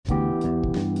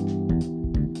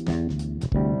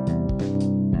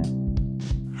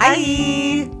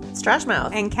Hi! It's Trash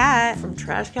Mouth And Kat from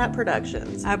Trash Cat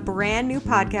Productions, a brand new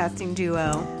podcasting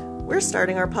duo. We're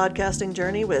starting our podcasting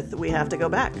journey with We Have to Go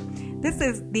Back. This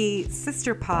is the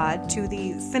sister pod to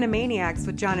the Cinemaniacs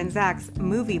with John and Zach's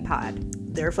movie pod.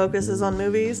 Their focus is on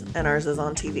movies and ours is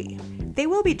on TV. They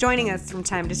will be joining us from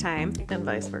time to time. And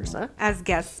vice versa. As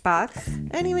guest spots.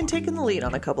 And even taking the lead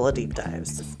on a couple of deep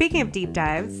dives. Speaking of deep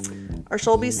dives. Our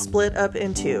show will be split up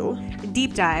into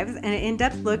deep dives and an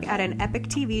in-depth look at an epic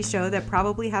TV show that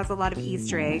probably has a lot of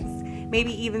Easter eggs,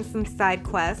 maybe even some side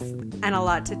quests, and a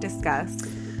lot to discuss.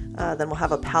 Then we'll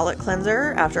have a palate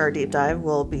cleanser. After our deep dive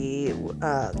will be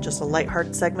just a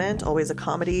lighthearted segment, always a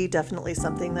comedy, definitely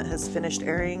something that has finished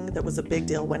airing that was a big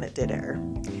deal when it did air.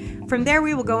 From there,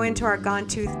 we will go into our Gone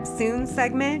Too Soon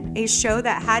segment, a show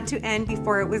that had to end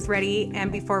before it was ready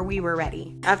and before we were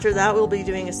ready. After that, we'll be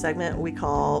doing a segment we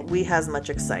call We Has Much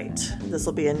Excite. This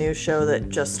will be a new show that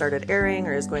just started airing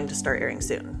or is going to start airing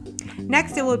soon.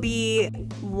 Next, it will be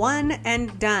One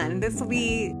and Done. This will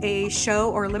be a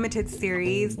show or limited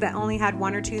series that only had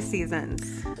 1 or 2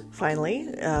 seasons. Finally,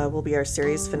 will be our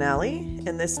series finale.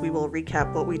 In this, we will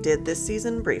recap what we did this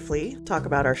season briefly, talk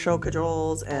about our show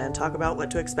cajoles, and talk about what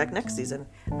to expect next season.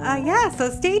 So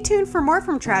stay tuned for more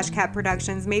from Trash Cat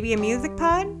Productions. Maybe a music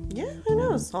pod? Yeah, who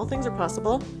knows? All things are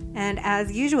possible. And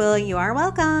as usual, you are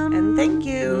welcome. And thank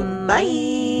you.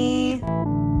 Bye.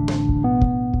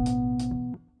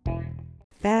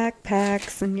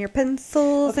 Backpacks and your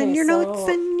pencils and your notes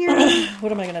and your...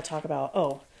 What am I going to talk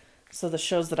about? So the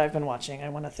shows that I've been watching, I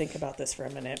want to think about this for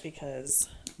a minute because...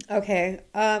 Okay,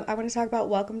 I want to talk about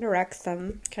Welcome to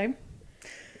Wrexham. Okay.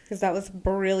 Because that was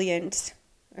brilliant.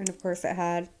 And of course it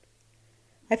had...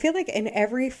 I feel like in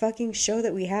every fucking show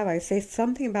that we have, I say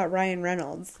something about Ryan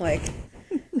Reynolds. Like,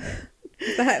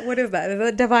 what is that? Is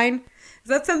that divine? Is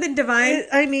that something divine?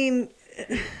 I mean...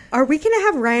 Are we going to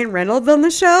have Ryan Reynolds on the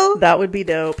show? That would be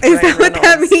dope. Is that what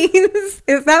that means?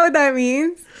 Is that what that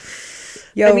means?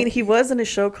 Yo. I mean, he was in a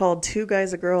show called Two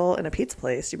Guys, a Girl, and a Pizza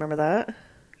Place. Do you remember that?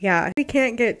 Yeah. We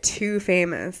can't get too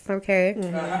famous, okay?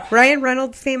 Mm-hmm. Ryan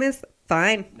Reynolds famous?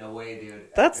 Fine. No way,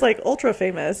 dude. That's like ultra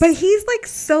famous. But he's like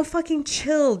so fucking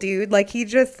chill, dude. Like he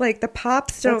just like the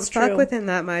pops don't fuck with him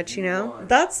that much, you know?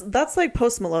 That's like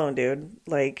Post Malone, dude.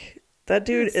 Like that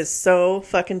dude is so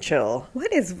fucking chill.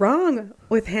 What is wrong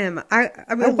with him? I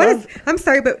mean, I'm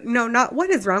sorry, but no, not what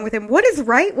is wrong with him. What is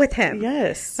right with him?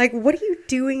 Yes. Like, what are you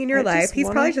doing in your life? He's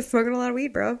probably just smoking a lot of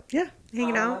weed, bro. Yeah.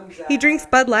 Hanging out. He drinks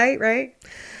Bud Light, right?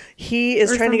 He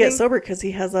is trying to get sober because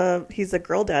he's a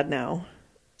girl dad now.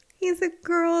 He's a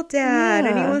girl dad,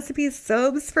 and he wants to be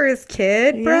sobs for his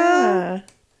kid, bro. Yeah.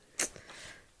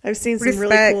 I've seen some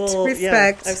really cool...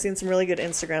 Respect. Yeah, I've seen some really good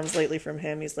Instagrams lately from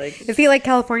him. He's like... Is he like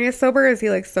California sober, or is he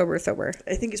like sober?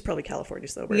 I think he's probably California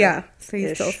sober. Yeah, so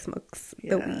he still smokes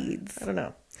the weeds. I don't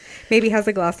know. Maybe has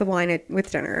a glass of wine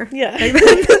with dinner. Yeah.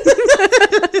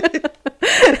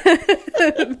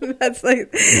 That's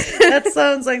like... That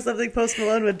sounds like something Post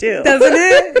Malone would do. Doesn't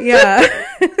it? Yeah.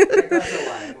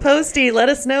 Posty, let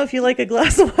us know if you like a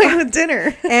glass of wine with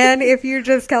dinner. And if you're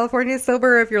just California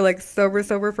sober, or if you're like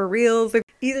sober for reals.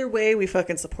 Either way, we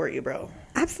fucking support you, bro.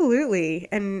 Absolutely.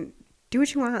 And do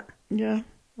what you want. Yeah.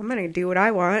 I'm going to do what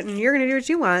I want, and you're going to do what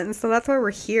you want. And so that's why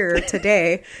we're here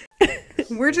today.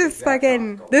 We're just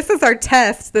fucking... This is our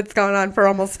test that's gone on for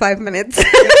almost 5 minutes.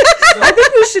 I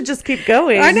think we should just keep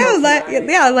going. I know.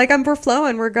 We're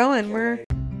flowing. We're going.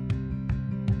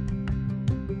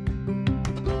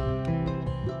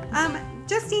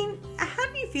 Justine, how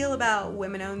do you feel about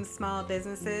women-owned small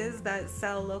businesses that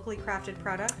sell locally crafted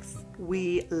products?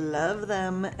 We love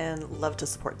them and love to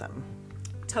support them.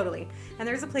 Totally. And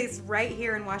there's a place right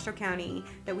here in Washoe County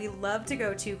that we love to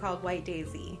go to called White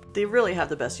Daisy. They really have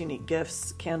the best unique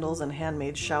gifts, candles, and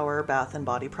handmade shower, bath, and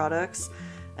body products.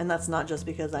 And that's not just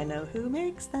because I know who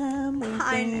makes them.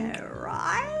 I know,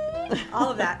 right?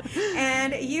 All of that.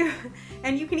 And you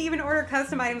can even order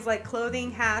custom items like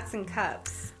clothing, hats, and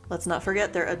cups. Let's not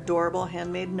forget their adorable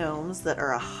handmade gnomes that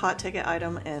are a hot ticket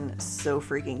item and so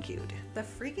freaking cute. The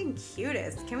freaking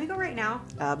cutest. Can we go right now?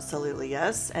 Absolutely,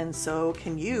 yes. And so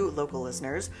can you, local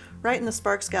listeners, right in the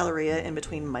Sparks Galleria in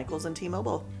between Michael's and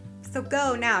T-Mobile. So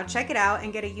go now, check it out,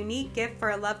 and get a unique gift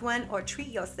for a loved one or treat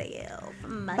yourself.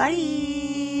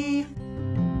 Bye!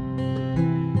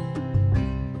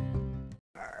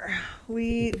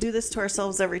 We do this to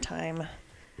ourselves every time.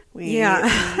 We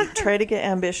try to get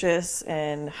ambitious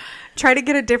and try to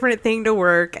get a different thing to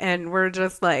work, and we're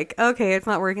just like, okay, it's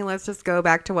not working, let's just go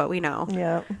back to what we know.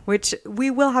 Yeah. Which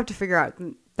we will have to figure out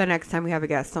the next time we have a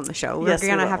guest on the show. We're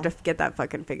gonna have to get that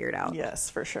fucking figured out. Yes,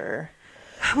 for sure.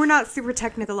 We're not super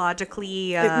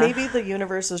technologically... Maybe the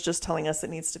universe is just telling us it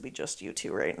needs to be just you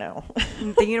two right now.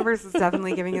 The universe is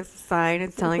definitely giving us a sign.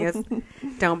 It's telling us,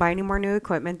 don't buy any more new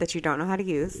equipment that you don't know how to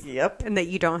use. Yep. And that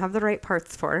you don't have the right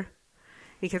parts for.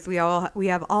 Because we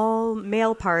have all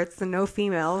male parts and no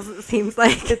females, it seems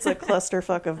like. It's a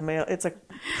clusterfuck of male. It's a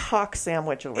cock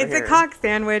sandwich over here. It's a cock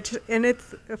sandwich, and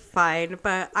it's fine.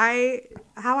 But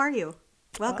how are you?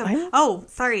 Welcome.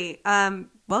 Sorry.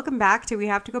 Welcome back to We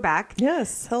Have to Go Back.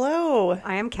 Yes. Hello.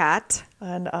 I am Kat.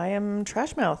 And I am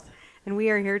Trashmouth. And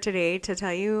we are here today to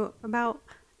tell you about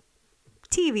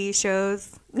TV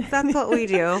shows. That's what we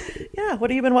do. Yeah.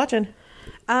 What have you been watching?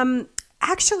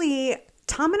 Actually,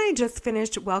 Tom and I just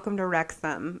finished Welcome to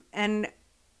Wrexham, and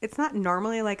it's not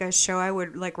normally like a show I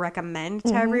would like recommend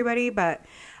to everybody, but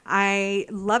I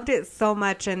loved it so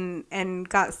much and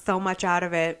got so much out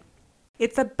of it.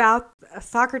 It's about a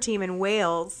soccer team in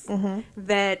Wales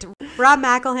that Rob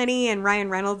McElhenney and Ryan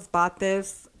Reynolds bought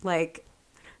this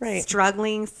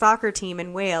struggling soccer team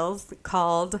in Wales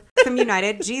called Wrexham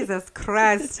United. Jesus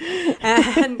Christ.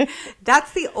 And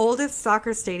that's the oldest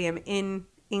soccer stadium in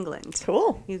England.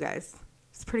 Cool. You guys.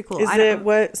 It's pretty cool.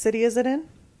 What city is it in?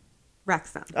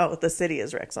 Wrexham. Oh, the city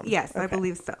is Wrexham. Yes, okay. I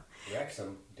believe so.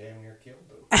 Wrexham damn near killed him.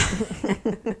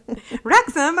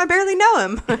 Wrexham, I barely know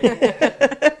him. God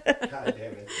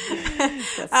damn it.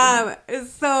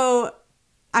 So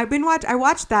I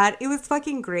watched that. It was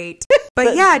fucking great.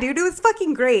 But yeah, dude, it was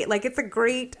fucking great. Like, it's a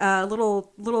great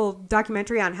little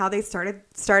documentary on how they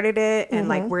started it and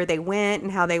like where they went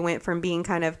and how they went from being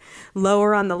kind of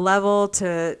lower on the level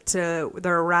to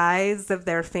the rise of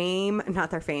their fame,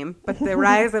 not their fame, but the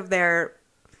rise of their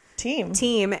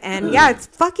team. And yeah, it's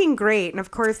fucking great. And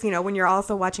of course, when you're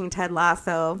also watching Ted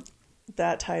Lasso,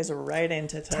 that ties right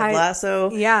into Ted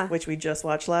Lasso, which we just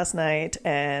watched last night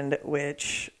and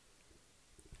which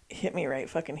hit me right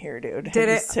fucking here, dude.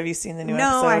 Have you seen the new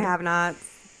episode? No, I have not.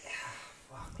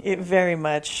 I very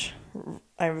much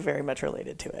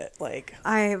related to it.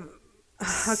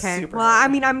 Okay. Well, I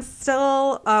mean, I'm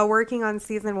still working on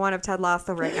season 1 of Ted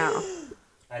Lasso right now.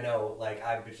 I know,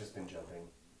 I've just been jumping.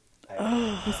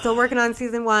 I'm still working on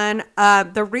season 1.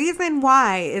 The reason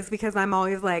why is because I'm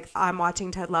always I'm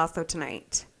watching Ted Lasso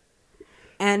tonight.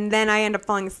 And then I end up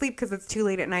falling asleep because it's too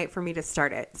late at night for me to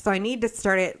start it. So I need to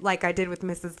start it like I did with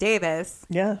Mrs. Davis.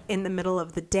 Yeah. In the middle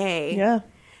of the day. Yeah.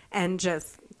 And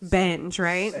just binge,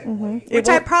 right? Which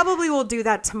I probably will do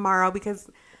that tomorrow because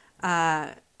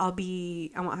I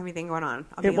won't have anything going on.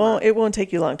 It won't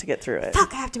take you long to get through it.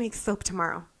 Fuck, I have to make soap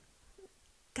tomorrow.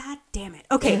 God damn it.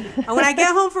 Okay. When I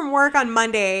get home from work on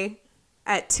Monday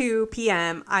at 2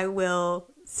 p.m., I will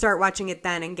start watching it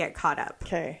then and get caught up.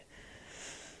 Okay.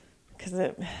 Because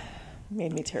it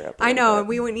made me tear up. I know.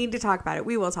 We would need to talk about it.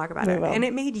 We will talk about it. And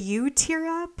it made you tear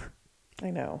up?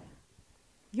 I know.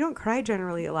 You don't cry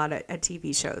generally a lot at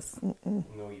TV shows. No,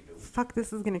 you don't. Fuck,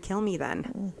 this is going to kill me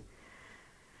then.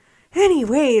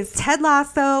 Anyways, Ted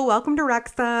Lasso, Welcome to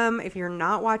Wrexham. If you're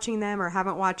not watching them or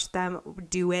haven't watched them,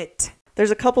 do it.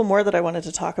 There's a couple more that I wanted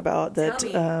to talk about that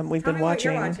we've been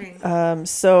watching. What you're watching.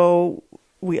 So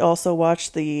we also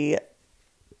watched the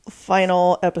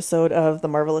final episode of The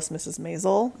Marvelous Mrs.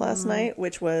 Maisel last night,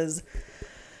 which was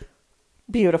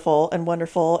beautiful and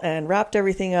wonderful and wrapped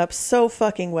everything up so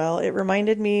fucking well. It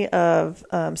reminded me of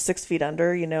 6 Feet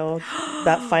Under,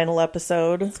 that final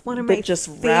episode. It's one of my just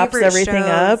wraps everything shows.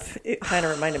 Up. It kind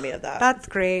of reminded me of that. That's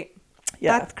great.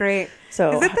 Yeah. That's great.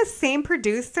 So, is it the same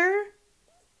producer?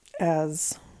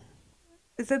 Is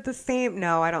it the same?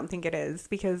 No, I don't think it is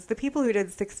because the people who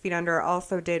did 6 Feet Under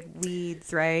also did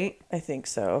Weeds, right? I think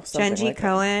so. Genji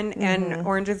Cohen and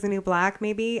Orange is the New Black,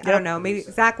 maybe? Yep. I don't know. Maybe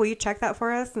Zach, will you check that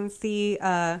for us and see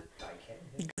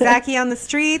Zachy on the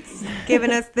streets giving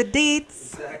us the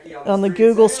deets on the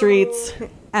Google streets.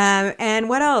 And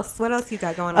what else? What else you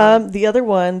got going on? The other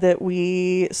one that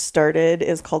we started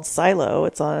is called Silo.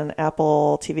 It's on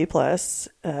Apple TV Plus.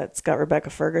 It's got Rebecca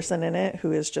Ferguson in it,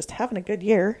 who is just having a good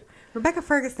year. Rebecca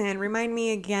Ferguson, remind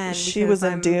me again. She was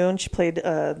in Dune. She played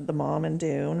the mom in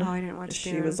Dune. Oh, I didn't watch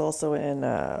Dune. She was also in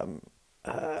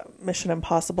Mission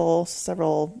Impossible,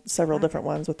 several different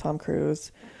ones with Tom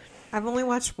Cruise. I've only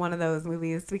watched one of those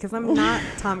movies because I'm not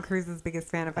Tom Cruise's biggest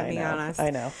fan, if I'm being honest. I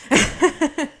know.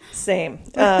 Same.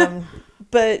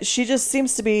 But she just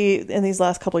seems to be, in these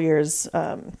last couple years,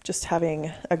 just having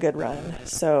a good run.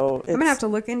 So I'm going to have to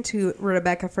look into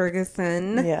Rebecca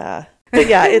Ferguson. Yeah. But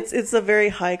yeah, it's a very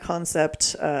high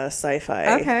concept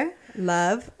sci-fi. Okay.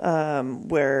 Love.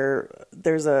 Where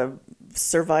there's a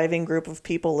surviving group of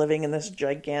people living in this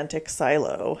gigantic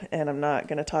silo. And I'm not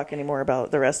going to talk anymore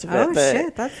about the rest of it. Oh,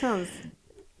 shit. That sounds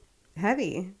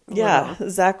heavy. Yeah.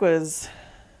 Zach was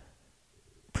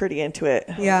pretty into it.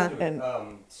 Yeah. And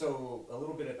So a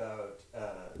little bit about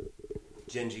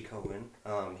Genji Cohen.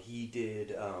 He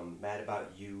did Mad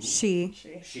About You.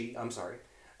 She. I'm sorry.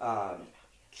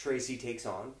 Tracy Takes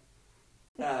On.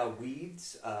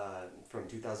 Weeds from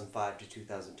 2005 to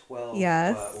 2012.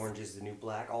 Yes. Orange is the New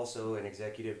Black. Also an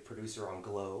executive producer on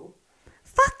Glow.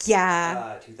 Fuck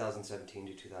yeah. 2017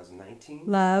 to 2019.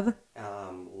 Love.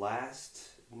 Last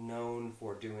known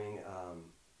for doing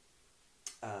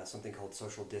something called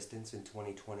Social Distance in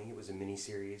 2020. It was a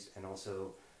miniseries, and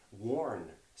also Worn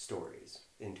Stories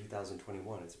in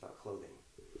 2021. It's about clothing.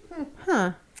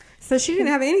 Huh. So she didn't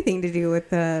have anything to do with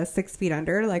the 6 Feet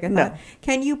Under, like I thought.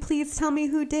 Can you please tell me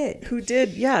who did? Who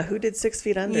did 6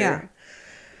 Feet Under? Yeah.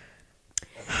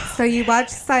 So you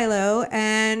watched Silo,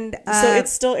 and so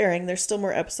it's still airing. There's still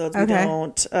more episodes. We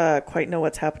don't quite know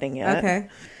what's happening yet. Okay.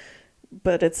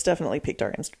 But it's definitely piqued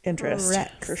our interest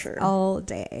Rex for sure. all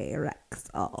day. Rex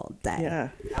all day. Yeah.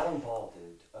 Alan Ball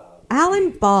did. Alan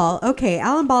Ball. Okay,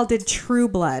 Alan Ball did True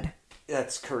Blood.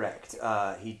 That's correct.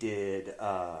 He did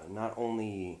not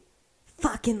only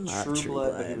Fucking love True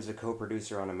Blood, but he was a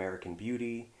co-producer on American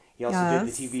Beauty. He also did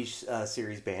the TV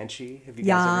series Banshee. Have you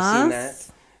guys ever seen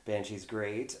that? Banshee's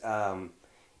great. The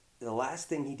last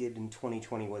thing he did in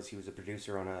 2020 was he was a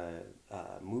producer on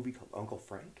a movie called Uncle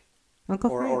Frank.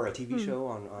 Or a TV show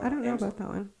on I don't know Amazon. about that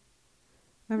one.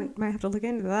 I might have to look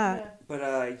into that. But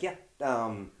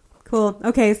Cool.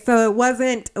 Okay, so it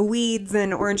wasn't Weeds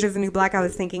and Orange is the New Black I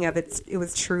was thinking of. It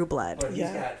was True Blood. But he's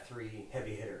got 3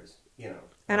 heavy hitters, you know.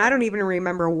 And I don't even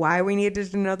remember why we needed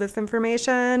to know this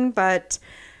information, but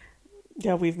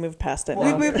Yeah, we've moved past it now.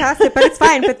 we've moved past it, but it's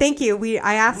fine. But thank you.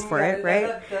 I asked for it,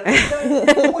 right?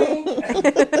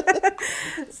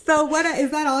 So what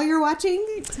is that all you're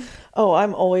watching? Oh,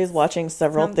 I'm always watching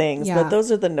several things, yeah. but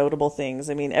those are the notable things.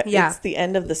 I mean, it's the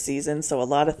end of the season, so a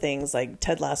lot of things like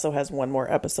Ted Lasso has one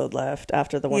more episode left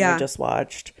after the one we just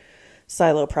watched.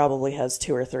 Silo probably has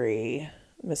 2 or 3.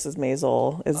 Mrs.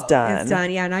 Maisel is done. It's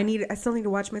done, yeah. And I still need to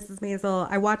watch Mrs. Maisel.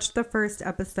 I watched the first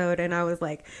episode and I was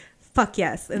like, fuck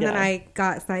yes. And then I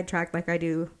got sidetracked like I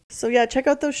do. So yeah, check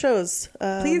out those shows.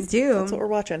 Please do. That's what we're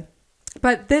watching.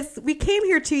 But we came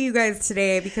here to you guys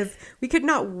today because we could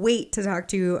not wait to talk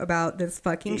to you about this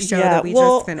fucking show that we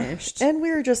just finished. And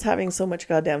we were just having so much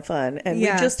goddamn fun. And we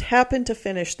just happened to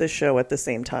finish this show at the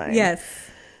same time. Yes.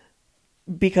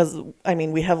 Because, I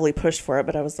mean, we heavily pushed for it,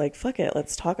 but I was like, fuck it,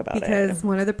 let's talk about it. Because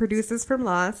one of the producers from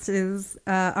Lost is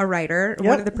a writer.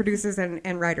 One of the producers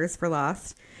and writers for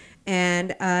Lost. And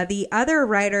the other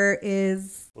writer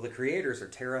is... Well, the creators are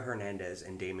Tara Hernandez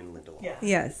and Damon Lindelof. Yeah.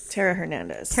 Yes. Tara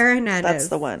Hernandez. That's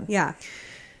the one. Yeah.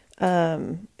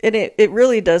 And it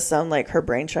really does sound like her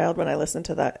brainchild when I listen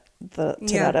to that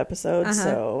that episode.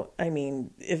 So, I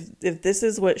mean, if this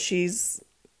is what she's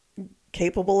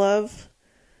capable of,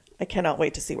 I cannot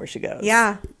wait to see where she goes.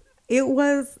 Yeah. It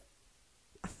was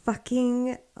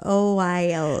fucking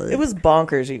wild. It was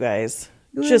bonkers, you guys.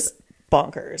 Just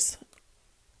bonkers.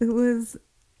 It was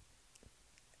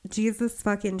Jesus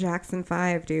fucking Jackson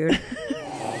 5, dude.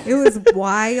 It was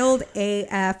wild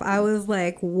AF. I was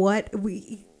like, what?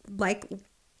 There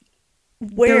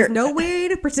was no way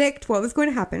to predict what was going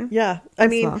to happen. Yeah. I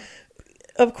mean,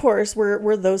 of course,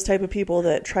 we're those type of people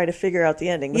that try to figure out the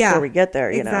ending before we get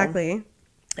there, you know? Exactly.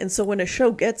 And so when a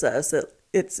show gets us,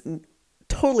 it's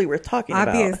totally worth talking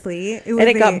Obviously. about. And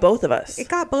it got both of us. It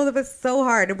got both of us so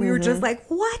hard. And we were just like,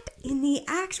 what in the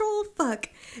actual fuck?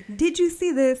 Did you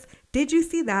see this? Did you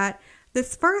see that?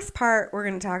 This first part we're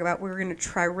going to talk about, we're going to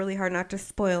try really hard not to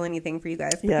spoil anything for you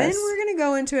guys. But then we're going to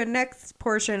go into a next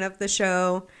portion of the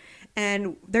show.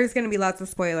 And there's going to be lots of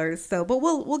spoilers. So, but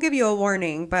we'll give you a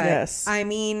warning. But I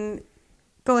mean,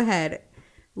 go ahead.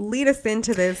 Lead us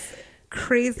into this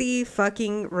crazy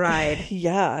fucking ride.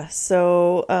 Yeah.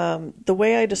 So the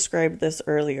way I described this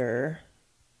earlier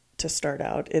to start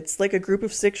out, it's like a group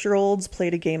of 6-year-olds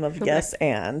played a game of yes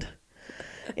and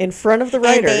in front of the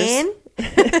writers.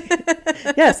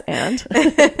 Yes, and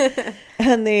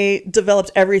they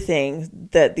developed everything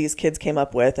that these kids came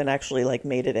up with and actually like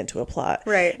made it into a plot.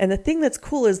 Right. And the thing that's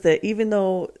cool is that even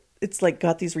though it's like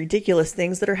got these ridiculous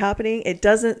things that are happening, it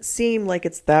doesn't seem like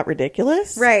it's that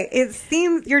ridiculous. Right. It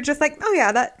seems you're just like, oh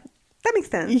yeah, that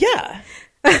makes sense. Yeah.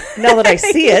 Now that I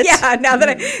see it. Yeah. Now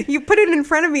that you put it in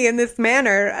front of me in this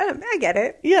manner, I get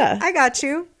it. Yeah. I got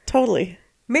you. Totally.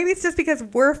 Maybe it's just because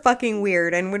we're fucking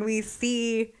weird. And when we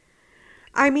see,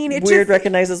 I mean, it weird just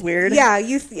recognizes weird. Yeah.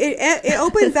 It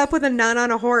opens up with a nun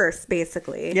on a horse,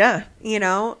 basically. Yeah. You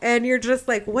know, and you're just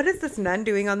like, what is this nun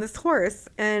doing on this horse?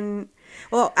 And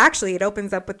well, actually, it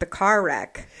opens up with the car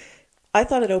wreck. I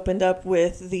thought it opened up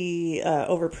with the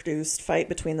overproduced fight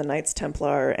between the Knights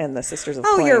Templar and the Sisters of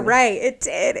Coin. Oh, you're right. It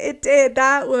did.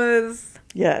 That was...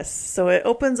 Yes. So it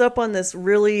opens up on this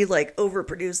really, like,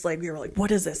 overproduced, like, we were like,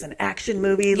 what is this, an action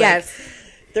movie? Yes.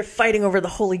 Like, they're fighting over the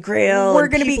Holy Grail. We're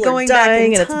going to be going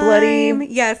dying back in and time. it's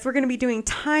bloody. Yes, we're going to be doing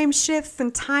time shifts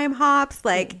and time hops.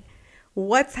 Like,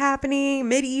 what's happening?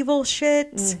 Medieval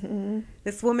shit. Mm-hmm.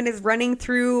 This woman is running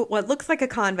through what looks like a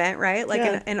convent, right?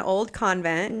 Like an old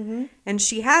convent. Mm-hmm. And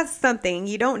she has something.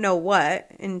 You don't know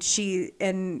what. And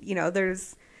you know,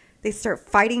 they start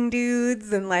fighting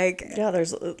dudes and like... Yeah,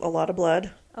 there's a lot of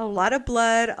blood. A lot of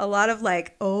blood. A lot of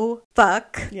like, oh,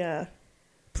 fuck. Yeah.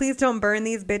 Please don't burn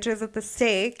these bitches at the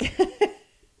stake.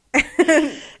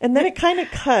 And then it kind of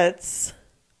cuts.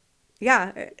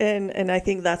 Yeah. And I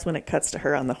think that's when it cuts to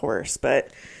her on the horse.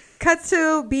 But cuts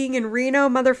to being in Reno,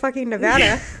 motherfucking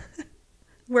Nevada,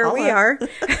 where we are.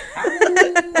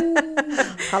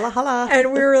 Holla, holla.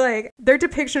 And we were like, their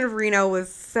depiction of Reno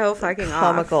was so fucking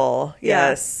comical.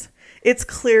 Yes. Yeah. It's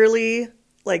clearly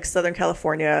like Southern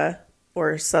California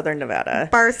or Southern Nevada.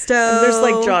 Barstow. And there's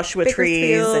like Joshua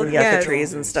trees and yucca yes.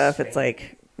 trees and stuff. It's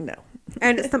like, no.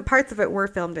 And some parts of it were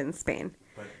filmed in Spain.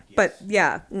 But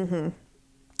yeah. Mm-hmm.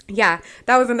 Yeah.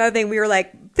 That was another thing. We were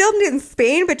like, filmed in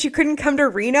Spain, but you couldn't come to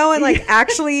Reno and like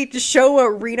actually just show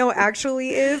what Reno actually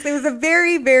is. It was a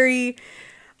very, very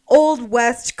Old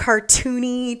West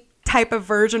cartoony type of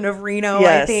version of Reno.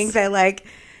 Yes. I think that like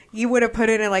you would have put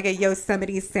it in like a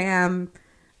Yosemite Sam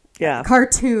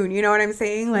cartoon, you know what I'm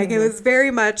saying? Like it was very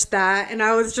much that, and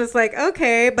I was just like,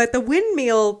 okay, but the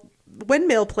windmill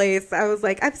place, I was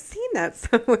like, I've seen that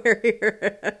somewhere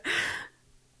here.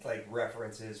 Like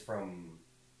references from,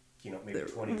 you know, maybe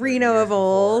 20 Reno years of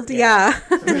old, before. yeah.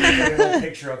 So maybe a little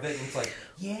picture of it, and it's like,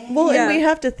 well, and we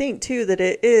have to think too that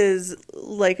it is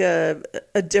like a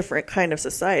different kind of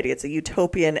society. It's a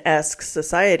utopian-esque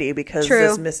society because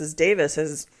this Mrs. Davis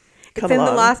has come along. It's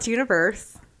in the Lost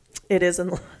universe. It is in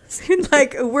Lost.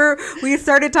 Like we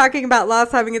started talking about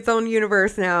Lost having its own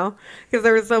universe now because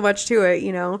there was so much to it,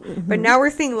 you know. Mm-hmm. But now we're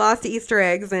seeing Lost Easter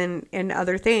eggs and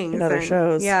other things and other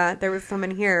shows. Yeah, there was some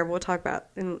in here we'll talk about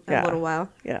in a little while.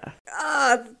 Yeah.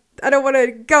 I don't want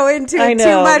to go into it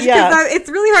too much because it's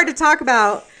really hard to talk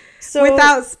about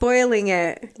without spoiling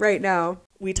it right now.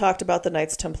 We talked about the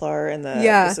Knights Templar and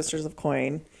the Sisters of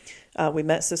Coin. We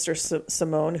met Sister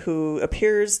Simone, who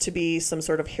appears to be some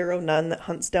sort of hero nun that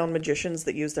hunts down magicians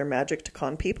that use their magic to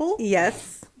con people.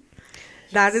 Yes.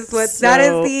 That is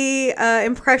the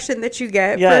impression that you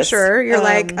get for sure. You're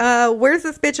like, where's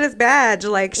this bitch's badge?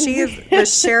 Like she is the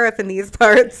sheriff in these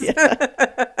parts.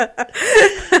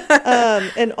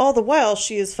 And all the while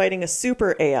she is fighting a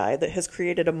super AI that has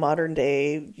created a modern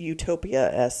day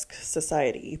utopia-esque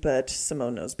society. But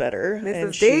Simone knows better.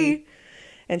 Mrs. D.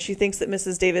 And she thinks that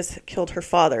Mrs. Davis killed her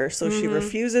father, so she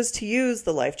refuses to use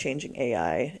the life-changing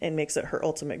AI and makes it her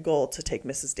ultimate goal to take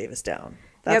Mrs. Davis down.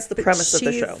 That's the premise of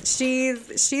the show.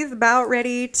 She's about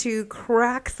ready to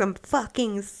crack some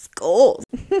fucking skulls.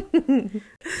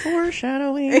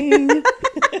 Foreshadowing.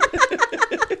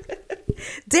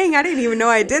 Dang, I didn't even know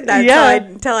I did that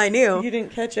until I knew. You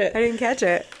didn't catch it. I didn't catch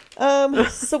it.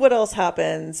 So what else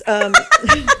happens? Now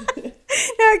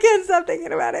I can't stop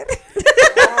thinking about it.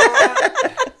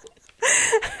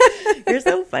 You're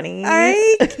so funny.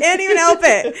 I can't even help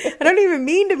it. I don't even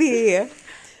mean to be.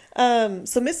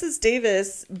 So Mrs.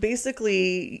 Davis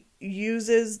basically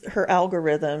uses her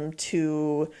algorithm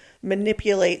to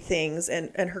manipulate things,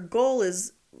 and her goal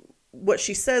is, what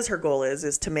she says her goal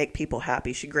is to make people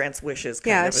happy. She grants wishes.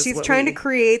 She's trying to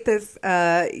create this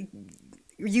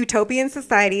utopian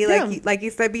society, like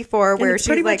you said before, where she's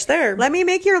pretty like, much there. Let me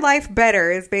make your life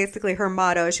better is basically her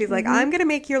motto. She's like, I'm going to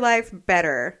make your life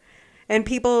better. And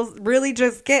people really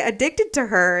just get addicted to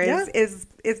her is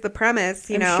the premise,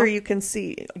 you know. I'm sure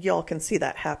y'all can see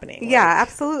that happening. Yeah,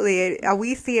 absolutely.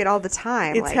 We see it all the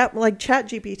time. It's like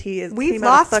ChatGPT is. We've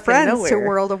lost friends to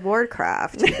World of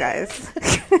Warcraft, you guys.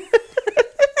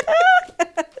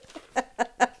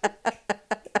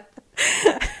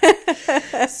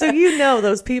 So you know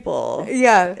those people.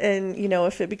 Yeah. And you know,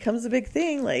 if it becomes a big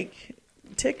thing like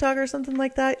TikTok or something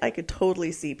like that, I could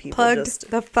totally see people plugged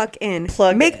the fuck in.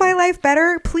 Make my life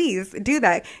better, please do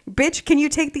that. Bitch, can you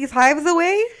take these hives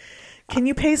away? Can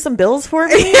you pay some bills for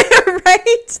me?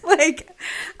 Right? Like,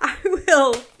 I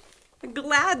will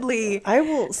gladly. I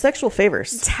will sexual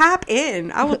favors. Tap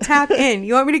in. I will tap in.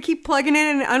 You want me to keep plugging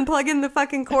in and unplugging the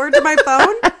fucking cord to my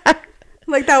phone?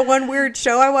 Like that one weird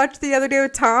show I watched the other day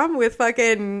with Tom with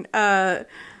fucking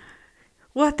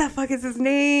what the fuck is his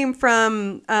name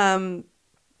from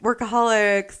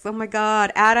Workaholics? Oh my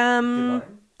god, Adam.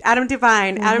 Adam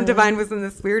Devine. Adam Devine was in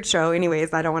this weird show.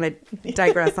 Anyways, I don't want to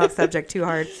digress off subject too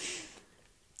hard.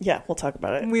 Yeah, we'll talk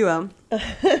about it. We will.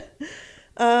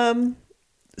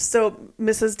 So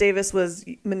Mrs. Davis was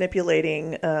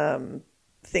manipulating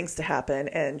things to happen,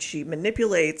 and she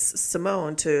manipulates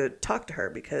Simone to talk to her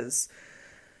because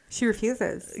she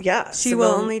refuses. Yeah, she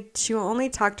will only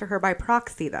talk to her by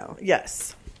proxy, though.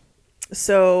 Yes.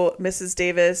 So Mrs.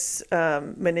 Davis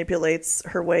manipulates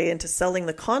her way into selling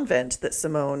the convent that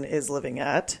Simone is living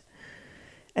at.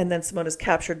 And then Simone is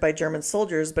captured by German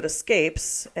soldiers, but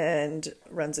escapes and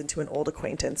runs into an old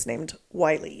acquaintance named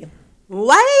Wiley.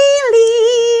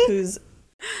 Who's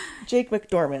Jake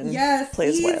McDormand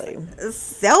plays Wiley.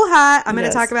 So hot. I'm going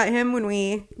to talk about him when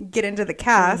we get into the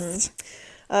cast.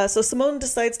 So Simone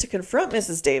decides to confront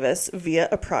Mrs. Davis via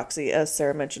a proxy, as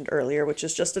Sarah mentioned earlier, which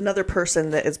is just another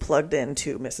person that is plugged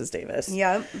into Mrs. Davis.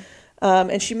 Yep.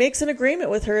 And she makes an agreement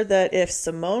with her that if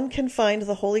Simone can find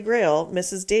the Holy Grail,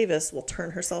 Mrs. Davis will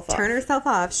turn herself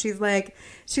off. She's like,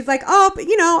 oh, but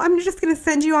I'm just going to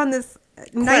send you on this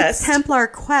Knights Templar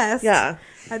quest. Yeah.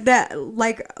 That,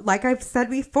 like I've said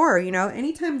before,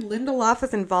 anytime Lindelof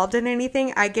is involved in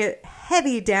anything, I get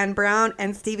heavy Dan Brown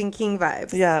and Stephen King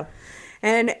vibes. Yeah.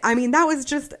 And I mean, that was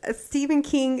just a Stephen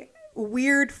King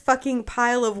weird fucking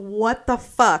pile of what the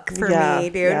fuck for me,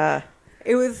 dude. Yeah.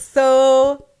 It was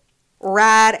so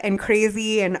rad and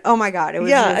crazy, and oh my god, it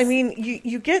was I mean,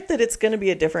 you get that it's going to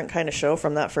be a different kind of show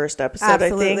from that first episode.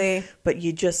 Absolutely. I think, but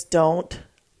you just don't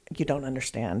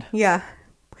understand. Yeah.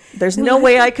 There's no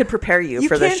way I could prepare you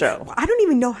for this show. I don't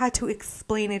even know how to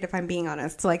explain it, if I'm being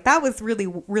honest. Like, that was really,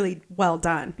 really well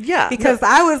done. Yeah. Because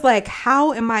I was like,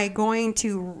 how am I going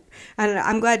to... And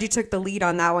I'm glad you took the lead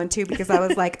on that one, too, because I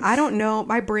was like, I don't know.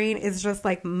 My brain is just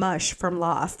like mush from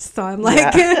Lost. So I'm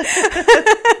like...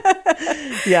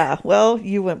 Yeah. Well,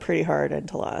 you went pretty hard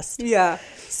into Lost. Yeah.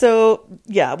 So,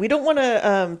 yeah, we don't want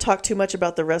to talk too much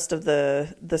about the rest of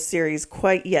the series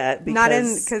quite yet.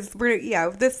 Because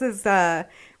this is...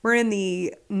 we're in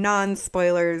the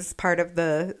non-spoilers part of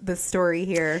the story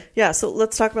here. Yeah, so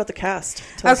let's talk about the cast.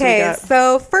 Okay,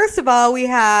 so first of all, we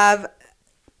have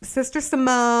Sister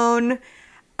Simone,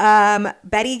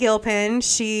 Betty Gilpin.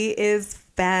 She is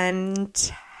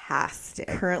fantastic.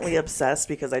 Currently obsessed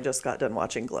because I just got done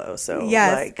watching Glow. So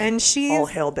yes, and she's all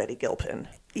hail Betty Gilpin.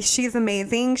 She's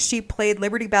amazing. She played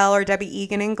Liberty Bell or Debbie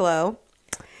Egan in Glow.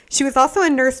 She was also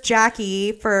in Nurse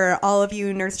Jackie. For all of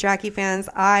you Nurse Jackie fans,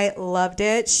 I loved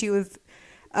it. She was,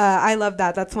 I love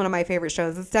that. That's one of my favorite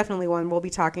shows. It's definitely one we'll be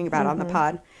talking about on the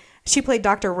pod. She played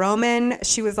Dr. Roman.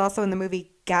 She was also in the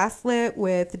movie Gaslit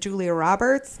with Julia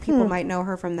Roberts. People might know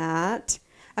her from that.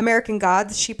 American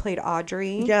Gods, she played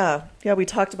Audrey. Yeah, we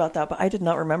talked about that, but I did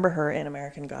not remember her in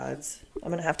American Gods. I'm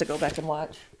going to have to go back and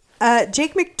watch.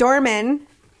 Jake McDormand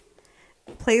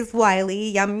plays Wiley.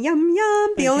 Yum, yum,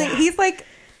 yum. He's like...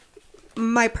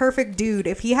 my perfect dude.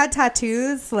 If he had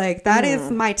tattoos, like, that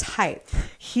is my type.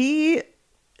 He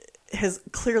has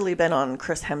clearly been on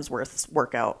Chris Hemsworth's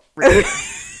workout routine.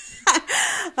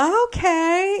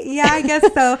 Okay, yeah, I guess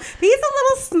so. But he's a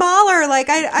little smaller. Like,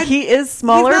 he is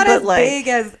smaller, he's not but as like big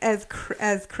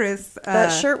as Chris. That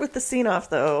shirt with the scene off,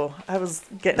 though, I was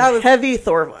getting heavy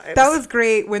Thor vibes. That was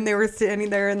great when they were standing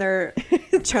there in their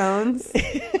chones.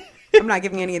 I'm not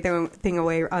giving anything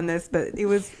away on this, but it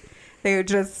was. They would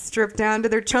just strip down to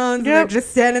their chones and they're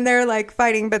just standing there like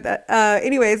fighting. But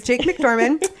anyways, Jake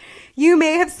McDormand, you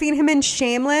may have seen him in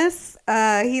Shameless.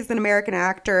 He's an American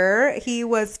actor. He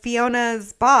was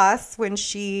Fiona's boss when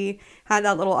she had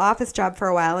that little office job for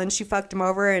a while, and she fucked him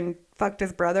over and fucked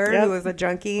his brother, who was a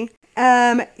junkie.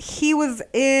 He was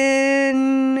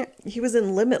in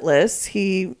Limitless.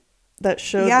 That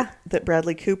show that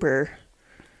Bradley Cooper.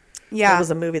 Yeah, that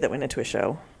was a movie that went into a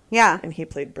show. Yeah, and he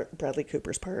played Bradley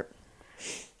Cooper's part.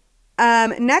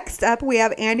 Next up, we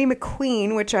have Andy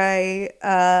McQueen, which I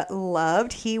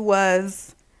loved. He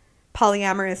was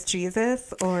Polyamorous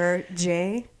Jesus, or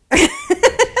Jay.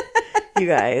 You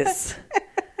guys.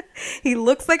 He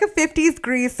looks like a 50s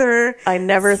greaser. I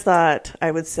never thought I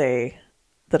would say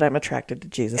that I'm attracted to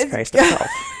Jesus Christ himself.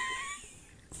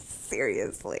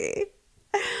 Seriously.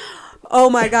 Oh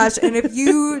my gosh. And if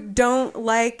you don't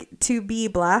like to be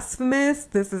blasphemous,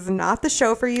 this is not the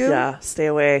show for you. Yeah, stay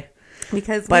away.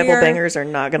 Because Bible bangers are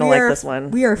not going to like this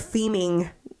one. We are theming.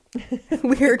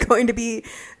 We are going to be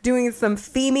doing some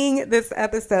theming this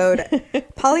episode.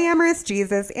 Polyamorous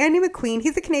Jesus, Andy McQueen.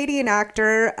 He's a Canadian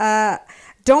actor.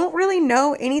 Don't really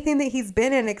know anything that he's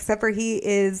been in except for he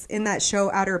is in that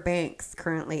show Outer Banks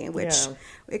currently, which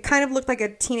it kind of looked like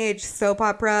a teenage soap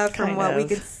opera from what we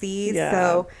could see. Yeah.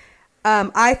 So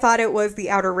I thought it was the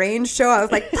Outer Range show. I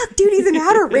was like, fuck, dude, he's in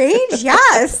Outer Range?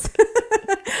 Yes.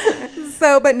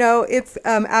 So, but no, it's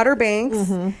Outer Banks,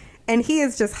 and he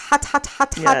is just hot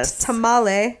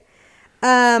tamale.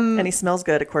 And he smells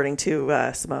good, according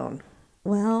to Simone.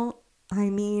 Well, I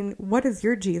mean, what does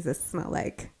your Jesus smell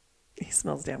like? He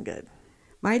smells damn good.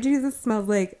 My Jesus smells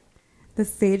like the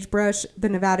sagebrush, the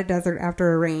Nevada desert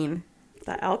after a rain.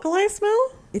 That alkali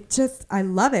smell? It just, I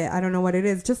love it. I don't know what it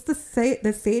is. Just the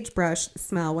sagebrush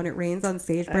smell when it rains on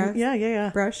sagebrush.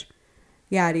 Yeah. Brush.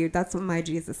 Yeah, dude, that's what my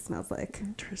Jesus smells like.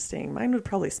 Interesting. Mine would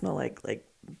probably smell like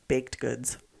baked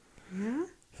goods. Yeah?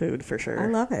 Food for sure. I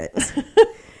love it.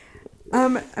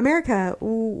 America,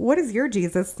 what does your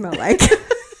Jesus smell like?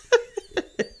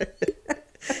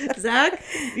 Zach,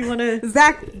 you want to?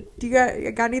 Zach, do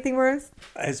you got anything for us?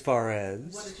 As far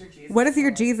as What does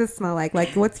your Jesus smell like?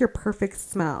 Like, what's your perfect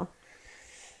smell?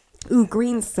 Ooh,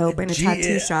 green soap in a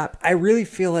tattoo shop. I really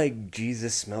feel like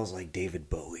Jesus smells like David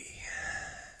Bowie.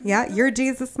 Yeah, your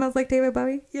Jesus smells like David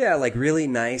Bowie? Yeah, like really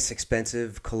nice,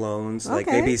 expensive colognes. Like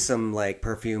maybe some like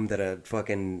perfume that a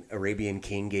fucking Arabian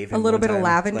king gave him. A little one bit time. of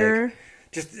lavender. Like,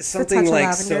 just something like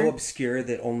lavender. so obscure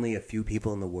that only a few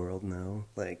people in the world know.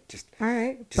 Like just All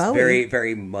right. just Bowie. very,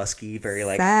 very musky, very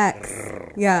like Sex.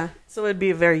 Yeah. So it'd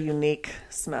be a very unique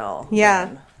smell. Yeah.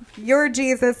 then. Your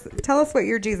Jesus. Tell us what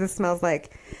your Jesus smells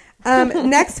like.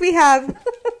 Next we have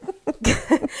Get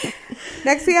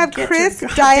Chris your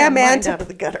goddamn mind Diamant. out of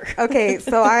the gutter. Okay,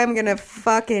 so I'm gonna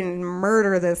fucking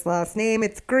murder this last name.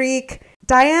 It's Greek.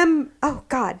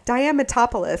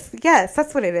 Diamatopoulos. Yes,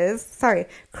 that's what it is. Sorry.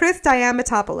 Chris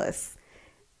Diamatopoulos.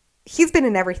 He's been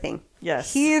in everything.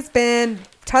 Yes. He has been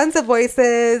tons of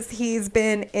voices. He's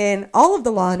been in all of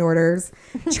the Law and Orders.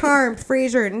 Charmed,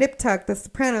 Frasier, Nip Tuck, The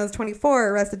Sopranos, 24,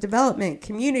 Arrested Development,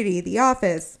 Community, The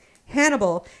Office,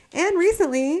 Hannibal, and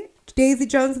recently Daisy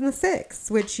Jones and the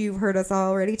Six, which you've heard us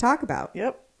already talk about.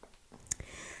 Yep.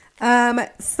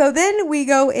 So then we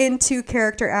go into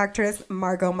character actress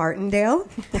Margot Martindale.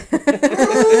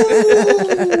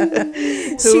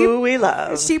 Who we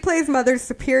love. She plays Mother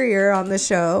Superior on the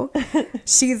show.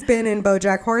 She's been in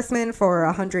BoJack Horseman for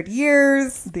 100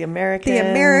 years. The Americans.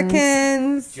 The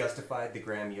Americans. justified the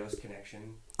Graham Yost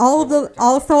connection. All of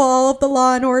the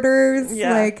Law and Orders.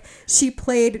 Yeah. Like she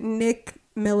played Nick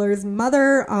Miller's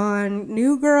mother on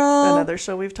New Girl. Another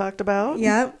show we've talked about.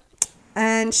 Yep.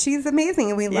 And she's amazing,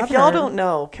 and we love her. If y'all don't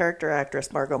know character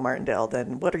actress Margot Martindale,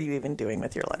 then what are you even doing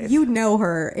with your life? You know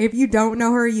her. If you don't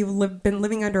know her, you've been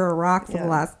living under a rock for the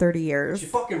last 30 years. She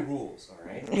fucking rules, all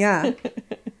right? Yeah.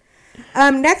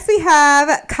 Next we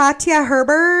have Katja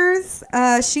Herbers.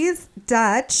 She's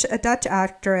Dutch, a Dutch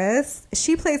actress.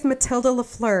 She plays Matilda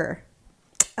LaFleur.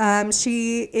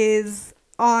 She is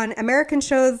on American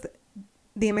shows,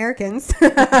 The Americans,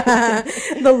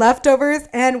 The Leftovers,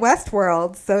 and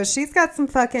Westworld. So she's got some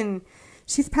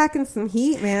she's packing some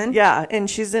heat, man. Yeah, and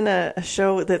she's in a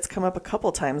show that's come up a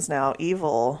couple times now,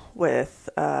 Evil, with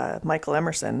Michael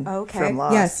Emerson from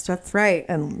Lost. Yes, that's right.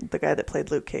 And the guy that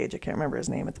played Luke Cage, I can't remember his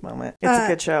name at the moment. It's a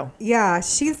good show. Yeah,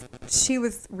 she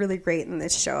was really great in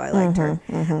this show. I liked her.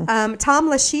 Tom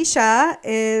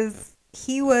Lashisha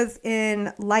he was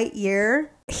in Lightyear.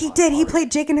 He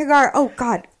played Jake and Hagar. Oh,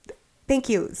 God. Thank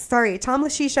you. Sorry, Tom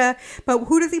Lashisha. But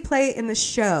who does he play in the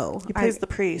show? He plays the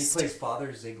He priest. plays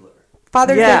Father Ziegler.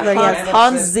 Father Ziegler. Yes.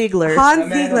 Hans Ziegler. Hans A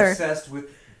man Ziegler. obsessed with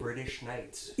British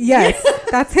knights. Yes,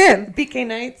 that's him. BK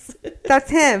Knights. That's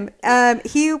him.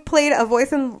 He played a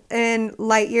voice in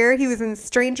Lightyear. He was in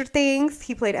Stranger Things.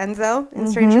 He played Enzo in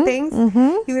Stranger Things.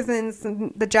 He was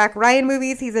in the Jack Ryan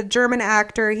movies. He's a German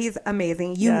actor. He's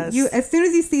amazing. You as soon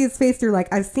as you see his face, you're like,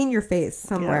 I've seen your face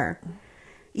somewhere. Yeah.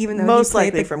 Even though most he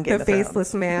played likely from Game the of Thrones.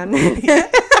 faceless man.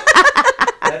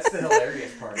 That's the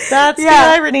hilarious part. That's the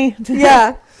irony.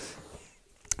 Yeah.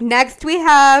 Next we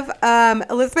have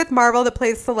Elizabeth Marvel that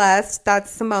plays Celeste. That's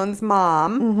Simone's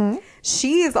mom.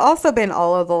 She has also been in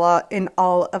all of the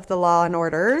Law and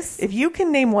Orders. If you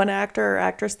can name one actor or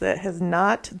actress that has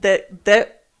not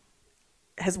that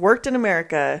has worked in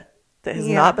America that has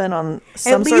not been on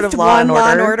some sort of Law and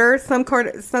Order, some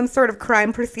sort of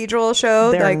crime procedural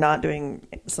show. They're not doing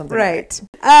something right.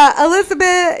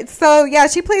 Elizabeth. So yeah,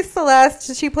 she plays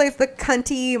Celeste. She plays the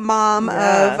cunty mom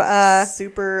of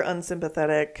super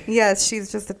unsympathetic. Yes,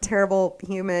 she's just a terrible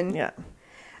human. Yeah.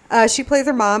 She plays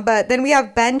her mom, but then we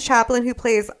have Ben Chaplin who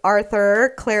plays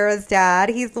Arthur, Clara's dad.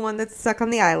 He's the one that's stuck on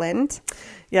the island.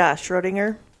 Yeah,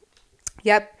 Schrodinger.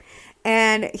 Yep.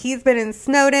 And he's been in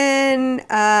Snowden.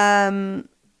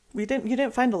 You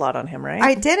didn't find a lot on him, right?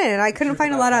 I didn't. I couldn't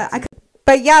find a lot of.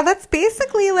 But yeah, that's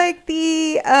basically like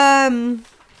the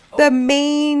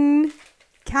main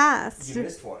cast. You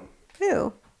missed one.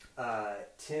 Who?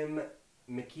 Tim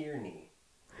McInerney.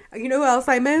 You know who else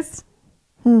I missed?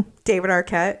 David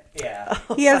Arquette. Yeah.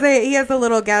 He has a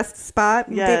little guest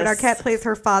spot. Yes. David Arquette plays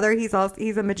her father. He's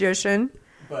a magician.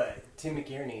 But Tim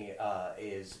McInerney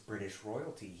is British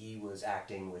royalty. He was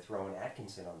acting with Rowan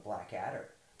Atkinson on Blackadder.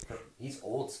 He's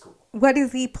old school. What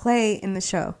does he play in the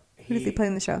show? Who does he play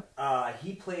in the show?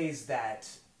 He plays that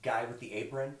guy with the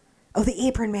apron. Oh, the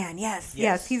Apron Man. Yes.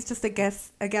 He's just a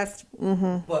guest guest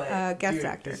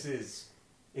actor.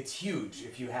 It's huge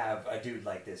if you have a dude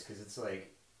like this, because it's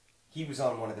like he was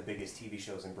on one of the biggest TV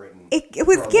shows in Britain. It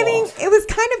was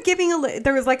kind of giving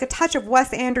there was like a touch of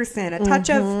Wes Anderson, a touch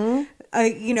of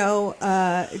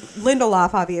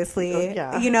Lindelof, obviously. Oh,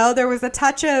 yeah. There was a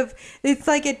touch of, it's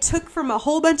like it took from a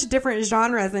whole bunch of different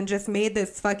genres and just made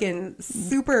this fucking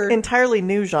super entirely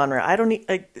new genre. I don't need.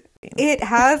 It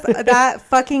has that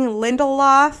fucking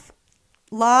Lindelof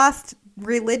Lost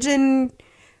religion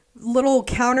little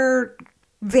counter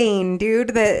vein,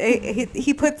 dude, that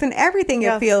he puts in everything.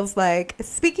 It feels like.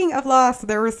 Speaking of Lost,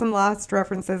 there were some Lost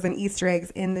references and Easter eggs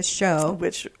in this show,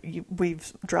 which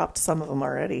we've dropped some of them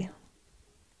already.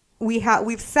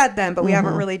 We've said them, but we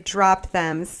haven't really dropped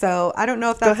them. So I don't know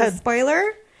if that's a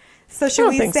spoiler. So should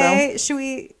we say? Should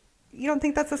we? You don't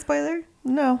think that's a spoiler?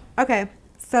 No. Okay.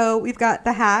 So we've got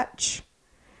the hatch,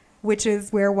 which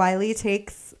is where Wiley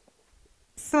takes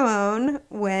Simone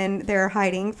when they're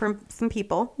hiding from some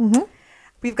people. Mm-hmm.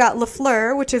 We've got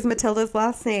LaFleur, which is Matilda's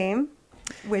last name,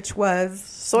 which was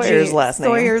Sawyer's last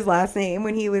name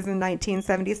when he was in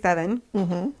 1977.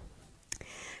 Mm-hmm.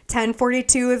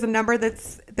 1042 is a number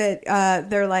that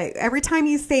they're like, every time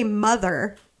you say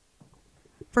mother,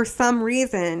 for some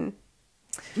reason,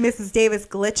 Mrs. Davis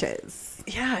glitches.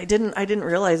 Yeah, I didn't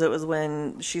realize it was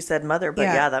when she said mother, but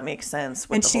yeah that makes sense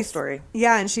with the whole story.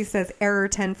 Yeah, and she says error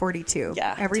 1042.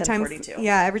 Yeah, every time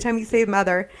you say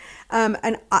mother.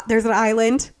 There's an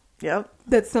island. Yep.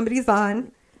 That somebody's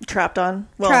on. Trapped on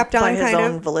by his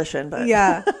own volition, but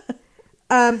yeah.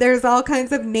 There's all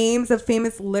kinds of names of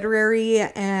famous literary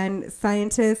and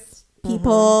scientist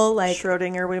people, like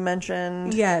Schrodinger we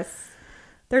mentioned. Yes.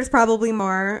 There's probably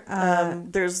more.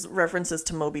 There's references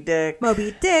to Moby Dick.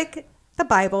 The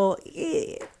Bible.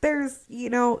 There's,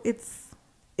 it's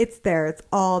there. It's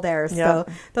all there. Yep. So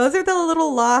those are the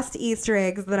little lost Easter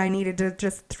eggs that I needed to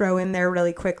just throw in there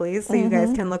really quickly so you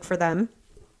guys can look for them.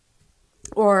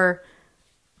 Or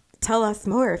tell us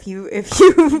more if you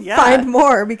find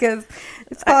more, because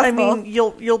it's possible. I mean,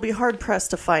 you'll be hard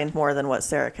pressed to find more than what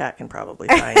Sarah Cat can probably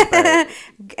find. But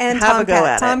and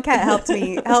Tomcat helped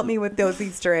me with those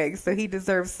Easter eggs, so he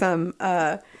deserves some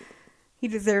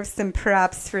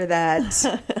props for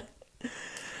that.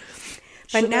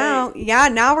 But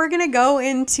now we're gonna go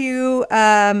into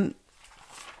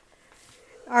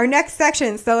our next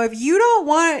section. So if you don't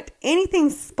want anything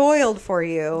spoiled for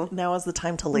you, now is the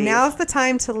time to leave. Now's the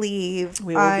time to leave.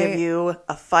 We will give you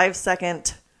a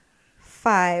 5-second.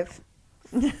 5,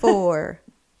 4,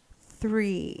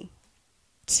 3,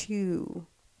 2,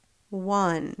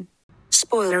 1.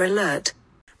 Spoiler alert.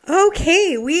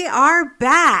 Okay, we are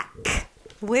back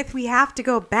with We Have to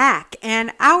Go Back,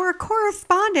 and our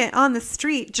correspondent on the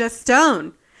street,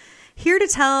 Justone, here to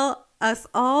tell us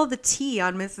all the tea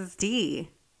on Mrs. D.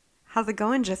 How's it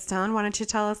going, Justone? Why don't you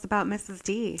tell us about Mrs.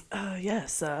 D?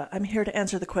 Yes, I'm here to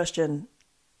answer the question,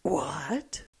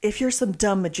 what? If you're some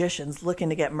dumb magicians looking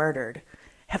to get murdered,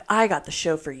 have I got the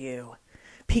show for you.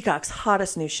 Peacock's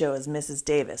hottest new show is Mrs.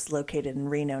 Davis, located in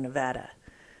Reno, Nevada.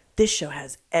 This show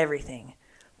has everything.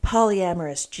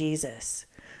 Polyamorous Jesus,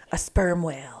 a sperm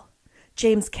whale,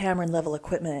 James Cameron level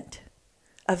equipment,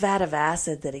 a vat of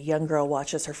acid that a young girl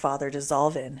watches her father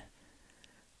dissolve in,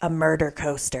 a murder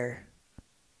coaster,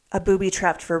 a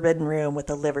booby-trapped forbidden room with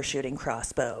a liver-shooting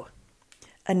crossbow,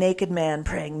 a naked man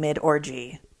praying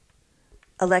mid-orgy,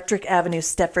 Electric Avenue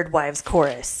Stepford Wives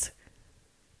chorus,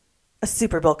 a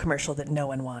Super Bowl commercial that no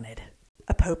one wanted,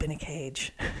 a pope in a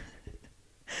cage,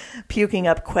 puking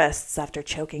up quests after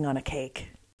choking on a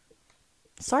cake.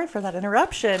 Sorry for that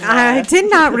interruption. I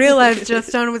did not realize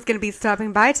Justone was going to be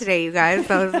stopping by today, you guys.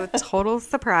 That was a total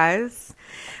surprise.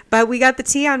 But we got the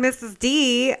tea on Mrs.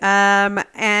 D,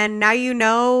 and now you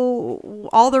know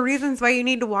all the reasons why you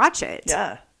need to watch it.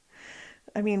 Yeah.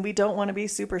 I mean, we don't want to be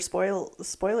super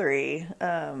spoilery,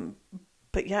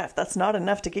 but yeah, if that's not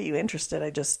enough to get you interested, I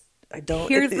don't.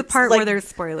 Here's the part where there's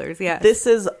spoilers, yes. This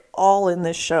is all in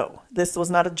this show. This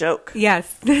was not a joke.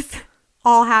 Yes, this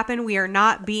all happened. We are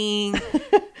not being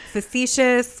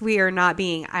facetious. We are not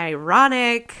being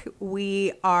ironic.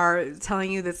 We are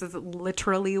telling you this is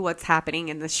literally what's happening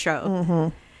in this show. Mm-hmm.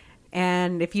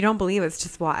 And if you don't believe us,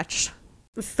 just watch.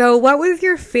 So what was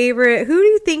your favorite? Who do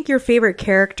you think your favorite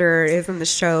character is in the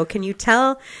show? Can you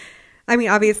tell I mean,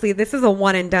 obviously, this is a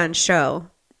one and done show.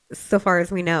 So far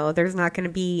as we know, there's not going to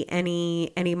be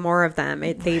any more of them.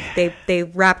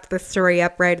 They wrapped the story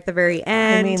up right at the very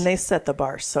end. I mean, they set the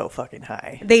bar so fucking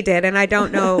high. They did, and I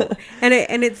don't know, and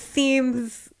it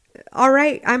seems all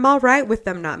right. I'm all right with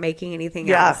them not making anything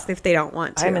else if they don't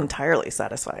want to. I'm entirely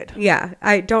satisfied. Yeah,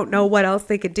 I don't know what else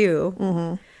they could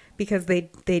do because they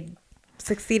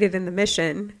succeeded in the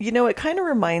mission. You know, it kind of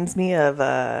reminds me of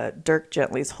Dirk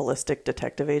Gently's Holistic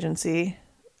Detective Agency.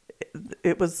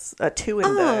 It was a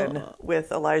 2-in-1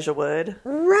 with Elijah Wood.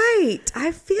 Right.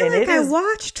 I feel like I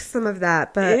watched some of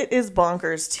that, but it is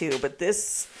bonkers too, but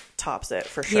this tops it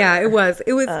for sure. Yeah, it was.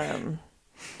 It was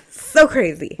so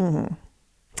crazy. Mm-hmm.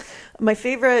 My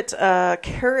favorite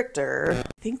character, I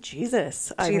think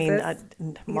Jesus. I mean,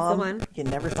 Mom, you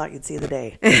never thought you'd see the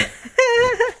day.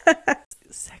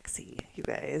 Sexy, you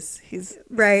guys. He's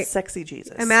sexy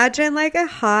Jesus. Imagine like a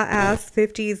hot ass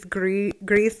 50s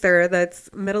greaser that's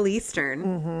Middle Eastern.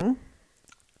 Mm-hmm.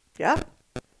 Yeah.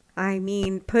 I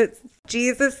mean, put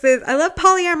Jesus's. I love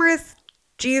Polyamorous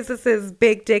Jesus's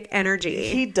big dick energy.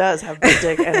 He does have big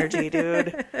dick energy,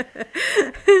 dude.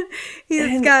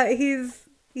 He's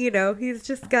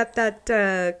just got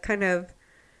that kind of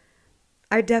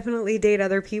I definitely date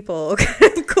other people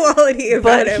quality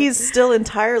about him. But he's still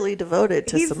entirely devoted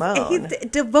to Simone. He's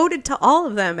devoted to all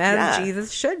of them, as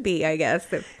Jesus should be, I guess.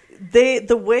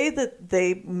 The way that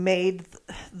they made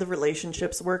the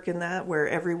relationships work in that, where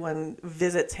everyone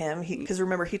visits him, because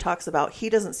remember, he talks about he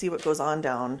doesn't see what goes on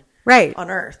down on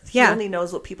Earth. He only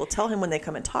knows what people tell him when they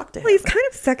come and talk to him. Well, he's kind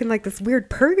of stuck in like this weird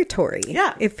purgatory.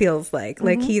 Yeah, it feels like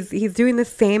he's doing the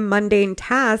same mundane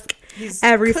task. He's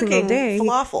every single day.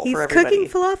 He's cooking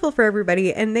falafel for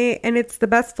everybody, and it's the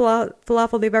best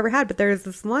falafel they've ever had. But there's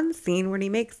this one scene when he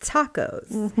makes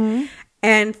tacos,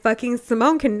 and fucking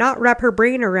Simone cannot wrap her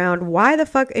brain around why the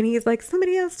fuck. And he's like,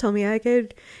 somebody else told me I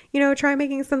could, try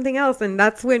making something else, and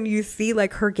that's when you see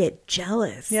like her get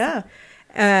jealous. Yeah.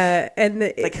 And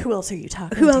who else are you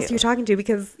talking to? Who else are you talking to?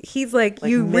 Because he's like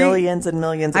you millions and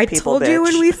millions of people. I told you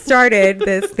when we started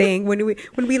this thing, when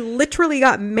we literally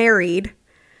got married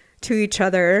to each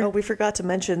other. Oh, we forgot to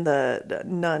mention the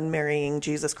nun marrying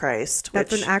Jesus Christ.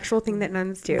 That's an actual thing that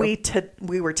nuns do.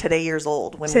 We were today years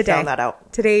old when we found that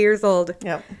out. Today years old.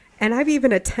 Yep. And I've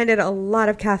even attended a lot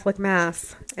of Catholic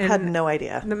Mass. And had no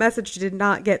idea. The message did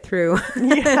not get through.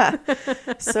 Yeah.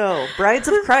 So, brides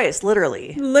of Christ,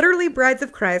 literally. Literally brides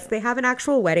of Christ. They have an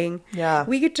actual wedding. Yeah.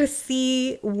 We get to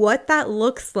see what that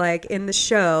looks like in the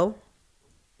show.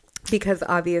 Because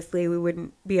obviously we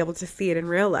wouldn't be able to see it in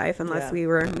real life unless we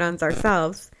were nuns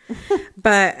ourselves.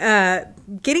 But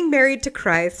getting married to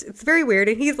Christ, it's very weird.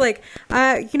 And he's like,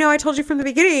 I told you from the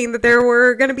beginning that there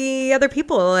were going to be other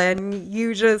people, and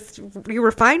you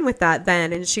were fine with that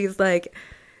then. And she's like,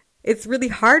 it's really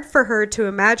hard for her to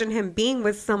imagine him being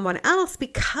with someone else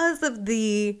because of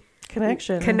the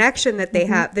connection that they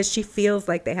have, that she feels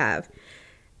like they have.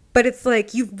 But it's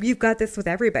like, you've got this with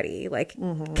everybody. Like,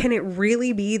 can it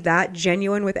really be that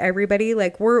genuine with everybody?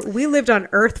 Like, we lived on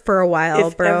Earth for a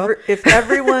while, bro. If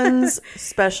everyone's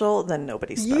special, then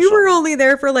nobody's special. You were only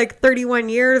there for like 31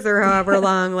 years or however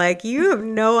long. Like, you have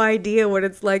no idea what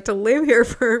it's like to live here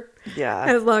for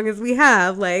as long as we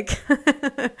have. Like,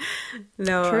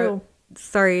 no. True.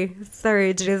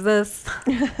 Sorry, Jesus.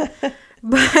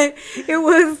 But it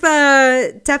was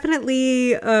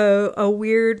definitely a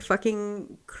weird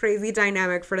fucking crazy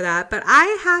dynamic for that. But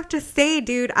I have to say,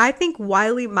 dude, I think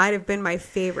Wiley might have been my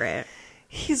favorite.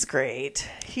 He's great.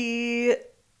 He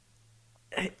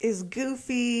is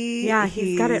goofy. Yeah,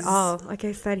 he's got it all. Like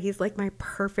I said, he's like my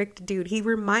perfect dude. He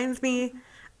reminds me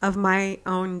of my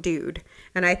own dude.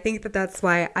 And I think that's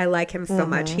why I like him so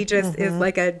much. He just is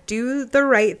like a do the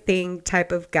right thing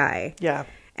type of guy. Yeah.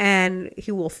 And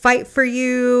he will fight for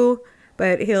you,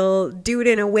 but he'll do it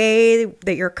in a way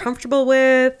that you're comfortable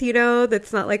with,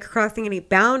 that's not like crossing any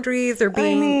boundaries or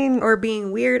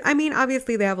being weird. I mean,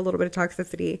 obviously they have a little bit of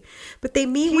toxicity, but they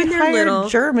meet when they're little.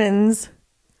 Germans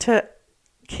to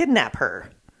kidnap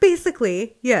her.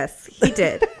 Basically, yes, he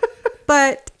did.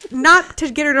 But not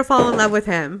to get her to fall in love with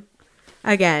him.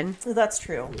 Again, that's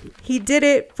true. He did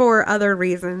it for other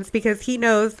reasons because he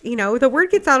knows, the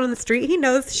word gets out on the street. He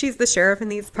knows she's the sheriff in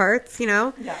these parts,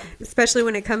 Yeah. Especially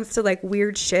when it comes to like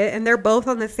weird shit. And they're both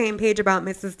on the same page about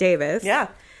Mrs. Davis. Yeah.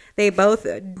 They both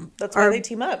that's why they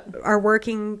team up. Are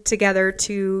working together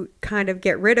to kind of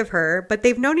get rid of her. But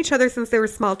they've known each other since they were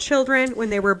small children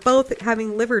when they were both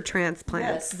having liver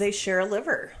transplants. Yes, they share a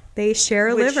liver. They share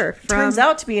a liver. Turns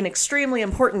out to be an extremely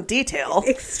important detail.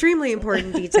 Extremely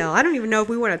important detail. I don't even know if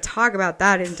we want to talk about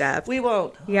that in depth. We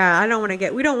won't. Yeah,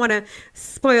 we don't want to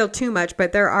spoil too much,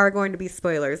 but there are going to be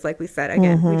spoilers, like we said.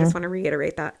 Again, we just want to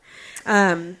reiterate that.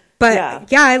 But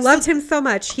yeah, I loved him so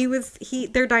much.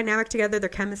 Their dynamic together, their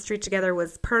chemistry together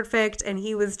was perfect. And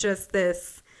he was just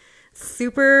this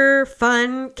super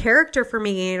fun character for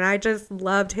me. And I just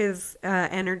loved his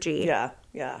energy. Yeah.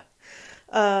 Yeah.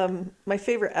 My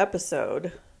favorite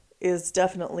episode is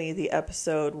definitely the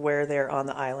episode where they're on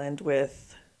the island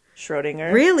with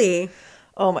Schrodinger. Really?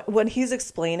 Oh my! When he's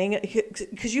explaining it,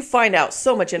 because you find out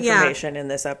so much information in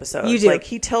this episode. You do. Like,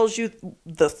 he tells you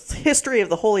the history of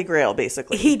the Holy Grail,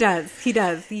 basically. He does.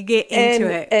 You get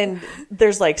into it, and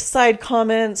there's like side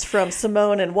comments from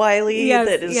Simone and Wiley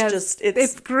that is just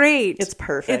it's great. It's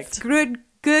perfect. It's good,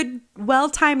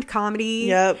 well-timed comedy.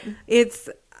 Yep.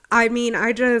 I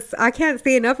can't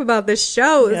say enough about this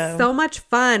show. It's so much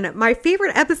fun. My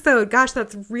favorite episode, gosh,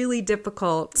 that's really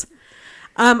difficult.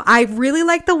 I really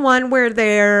like the one where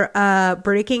they're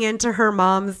breaking into her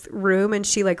mom's room and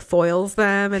she like foils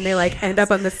them and they like end up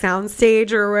on the sound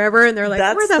stage or wherever and they're like,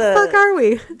 where the fuck are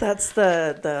we? That's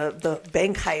the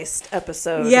bank heist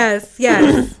episode. Yes.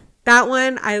 That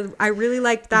one, I really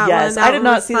liked that one. Yes, I did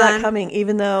not see that coming,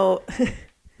 even though...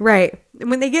 Right.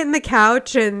 When they get in the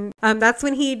couch and that's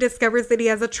when he discovers that he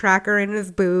has a tracker in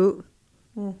his boot.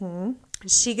 Mm-hmm.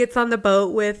 She gets on the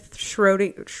boat with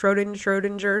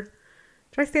Schrodinger.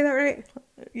 Did I say that right?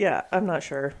 Yeah, I'm not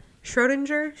sure.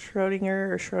 Schrodinger?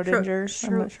 Schrodinger or Schrodinger.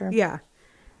 I'm not sure. Yeah.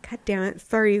 God damn it.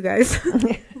 Sorry, you guys.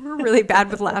 We're really bad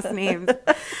with last names.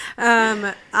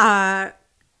 And I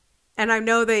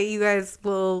know that you guys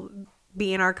will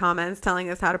be in our comments telling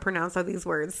us how to pronounce all these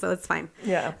words, so it's fine.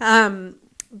 Yeah.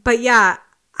 But yeah,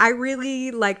 I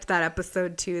really liked that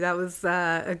episode too. That was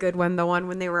a good one. The one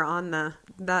when they were on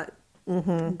that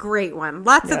great one.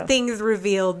 Lots of things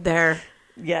revealed there.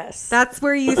 Yes. That's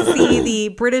where you see the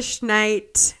British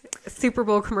Knight Super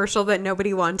Bowl commercial that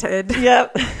nobody wanted.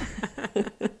 Yep.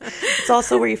 It's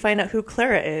also where you find out who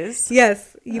Clara is.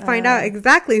 Yes. You find out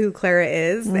exactly who Clara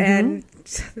is. And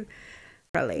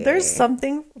there's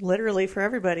something literally for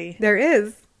everybody. There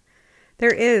is.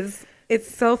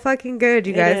 It's so fucking good,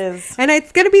 you guys. It is. And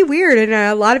it's going to be weird. And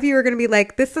a lot of you are going to be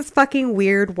like, this is fucking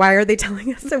weird. Why are they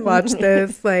telling us to watch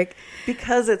this? Like,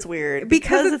 because it's weird.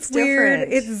 Because it's weird.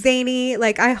 Different. It's zany.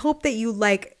 Like, I hope that you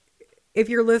like, if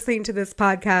you're listening to this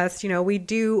podcast, we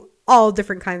do all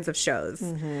different kinds of shows.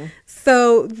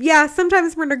 So yeah,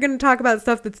 sometimes we're going to talk about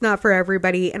stuff that's not for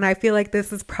everybody. And I feel like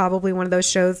this is probably one of those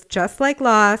shows, just like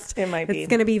Lost. It might be. It's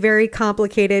going to be very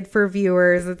complicated for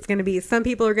viewers. It's going to be, some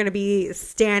people are going to be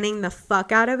standing the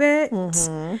fuck out of it.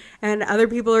 And other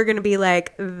people are going to be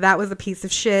like, that was a piece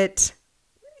of shit.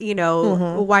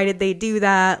 Why did they do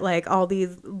that? Like all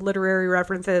these literary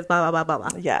references, blah, blah, blah, blah,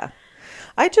 blah. Yeah.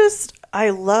 I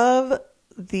love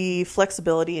the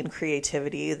flexibility and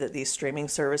creativity that these streaming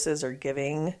services are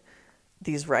giving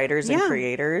these writers and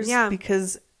creators. Yeah.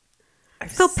 Because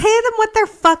so pay them what they're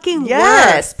fucking worth.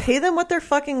 Yes, pay them what they're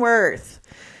fucking worth.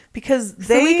 Because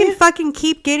so we can fucking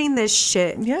keep getting this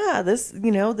shit. Yeah, this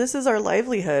is our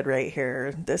livelihood right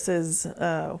here. This is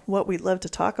what we love to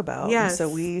talk about. Yes. And so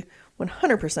we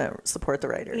 100% support the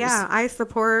writers. Yeah, I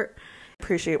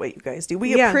appreciate what you guys do.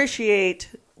 We appreciate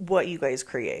what you guys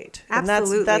create.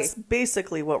 Absolutely. And that's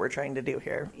basically what we're trying to do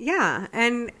here. Yeah.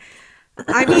 And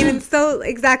I mean, and so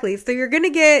exactly. So you're going to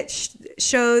get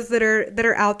shows that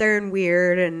are out there and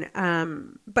weird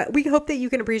and but we hope that you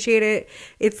can appreciate it.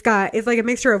 It's like a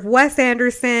mixture of Wes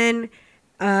Anderson.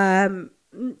 It's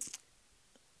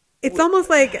almost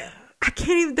like I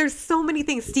can't even, there's so many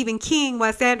things. Stephen King,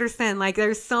 Wes Anderson, like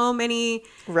there's so many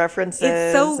references.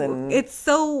 It's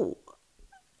so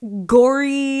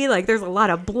gory, like there's a lot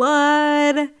of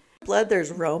blood,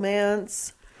 there's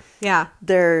romance,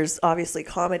 there's obviously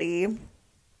comedy,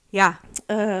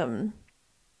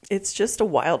 it's just a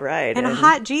wild ride and a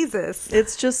hot Jesus.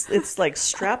 It's like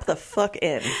strap the fuck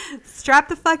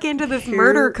into this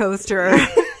murder coaster.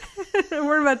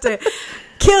 We're about to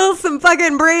kill some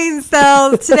fucking brain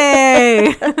cells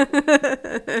today.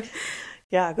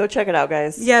 Yeah, go check it out,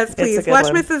 guys. Yes, please. Watch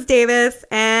Mrs. Davis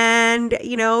and,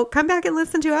 come back and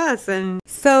listen to us. And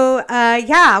so,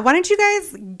 why don't you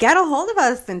guys get a hold of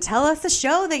us and tell us a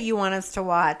show that you want us to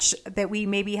watch that we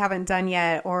maybe haven't done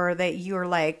yet, or that you're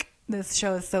like, this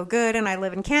show is so good and I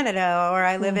live in Canada or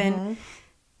I live in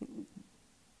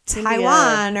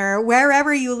Taiwan or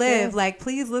wherever you live. Like,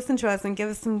 please listen to us and give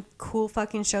us some cool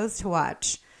fucking shows to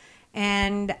watch.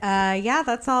 And yeah,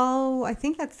 that's all. I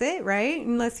think that's it, right?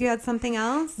 Unless you had something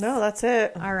else. No, that's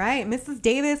it. All right. Mrs.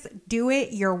 Davis, do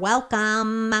it. You're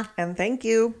welcome. And thank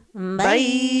you.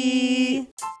 Bye.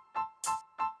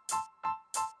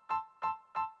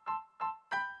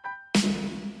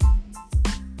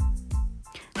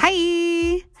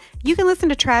 Hi. You can listen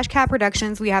to Trash Cat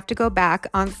Productions We Have to Go Back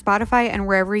on Spotify and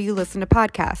wherever you listen to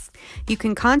podcasts. You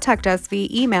can contact us via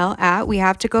email at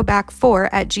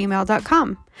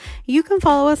wehavetogoback4@gmail.com. You can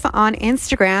follow us on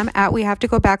Instagram at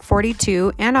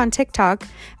wehavetogoback42 and on TikTok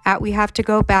at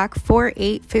wehavetogoback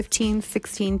 8, 15,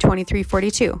 16, 23,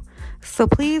 42. So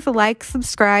please like,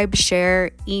 subscribe,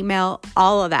 share, email,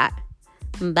 all of that.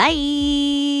 Bye.